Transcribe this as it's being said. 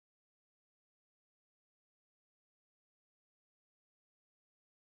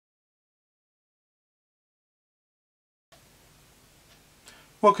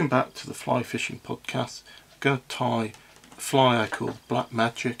Welcome back to the fly fishing podcast. I'm going to tie a fly I call Black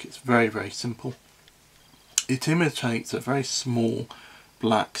Magic. It's very simple. It imitates a very small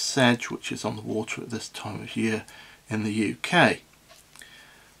black sedge which is on the water at this time of year in the UK.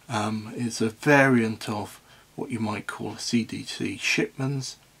 It's a variant of what you might call a CDC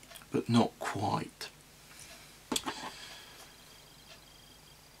shipmans, but not quite. It's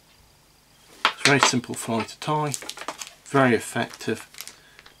a very simple fly to tie, very effective,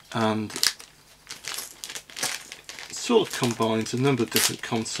 and it sort of combines a number of different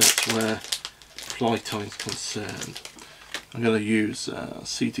concepts where fly tying is concerned. I'm going to use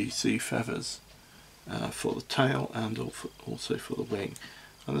CDC feathers for the tail and also for the wing.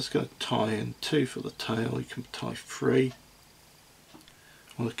 I'm just going to tie in 2 for the tail. You can tie 3.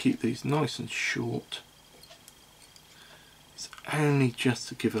 I want to keep these nice and short. It's only just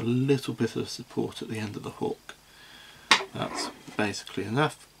to give a little bit of support at the end of the hook. That's basically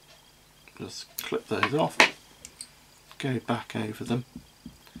enough. Just clip those off, go back over them.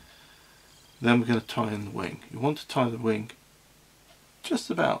 Then we're going to tie in the wing. You want to tie the wing just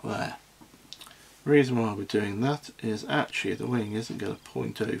about there. The reason why we're doing that is actually the wing isn't going to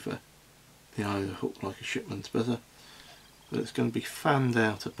point over the eye of the hook like a shipman's buzzer, but it's going to be fanned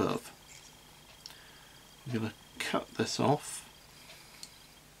out above. I'm going to cut this off.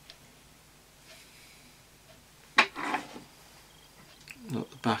 At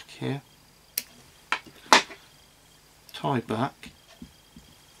the back here. Tie back.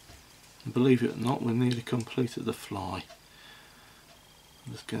 And believe it or not, we're nearly completed the fly.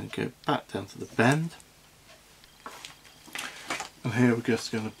 I'm just going to go back down to the bend, and here we're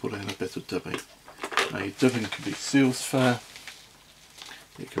just going to put in a bit of dubbing. Now your dubbing can be seal's fur,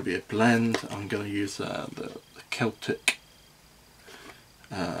 it can be a blend. I'm going to use the Celtic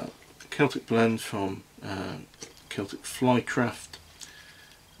blend from Celtic Flycraft,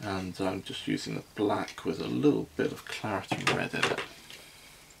 and I'm just using the black with a little bit of claret and red in it.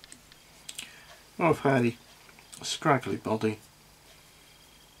 I've had a scraggly body.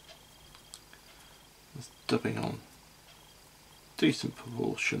 Just dubbing on a decent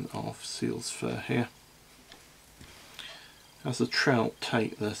proportion of seal's fur here. As the trout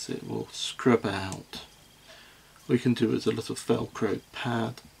take this, it will scrub out. What you can do is a little velcro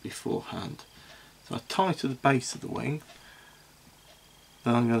pad beforehand. So I tie to the base of the wing,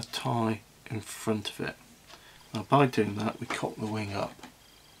 then I'm going to tie in front of it. Now by doing that we cock the wing up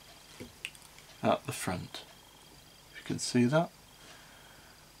at the front, if you can see that.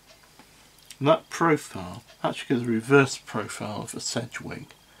 And that profile actually gives a reverse profile of a sedge wing,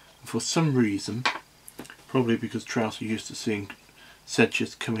 and for some reason, probably because trout are used to seeing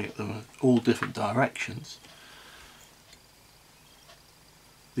sedges coming at them in all different directions,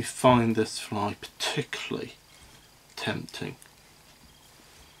 they find this fly particularly tempting.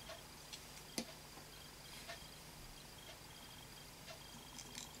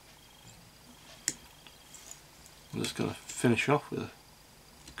 I'm just going to finish off with a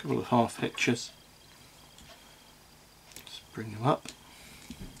couple of half hitches. Just bring them up.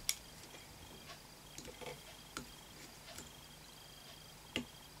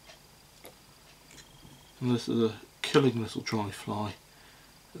 And this is a killing little dry fly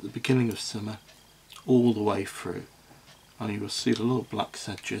at the beginning of summer all the way through, and you will see the little black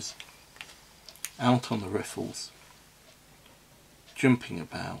sedges out on the riffles, jumping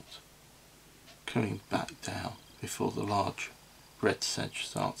about, coming back down before the large red sedge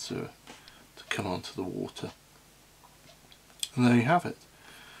starts to come onto the water. And there you have it.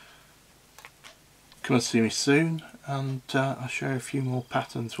 Come and see me soon, and I'll show you a few more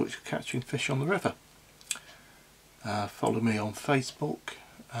patterns which are catching fish on the river. Follow me on Facebook,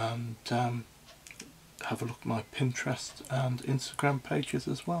 and have a look at my Pinterest and Instagram pages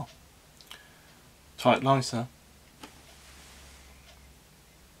as well. Tight lice, huh?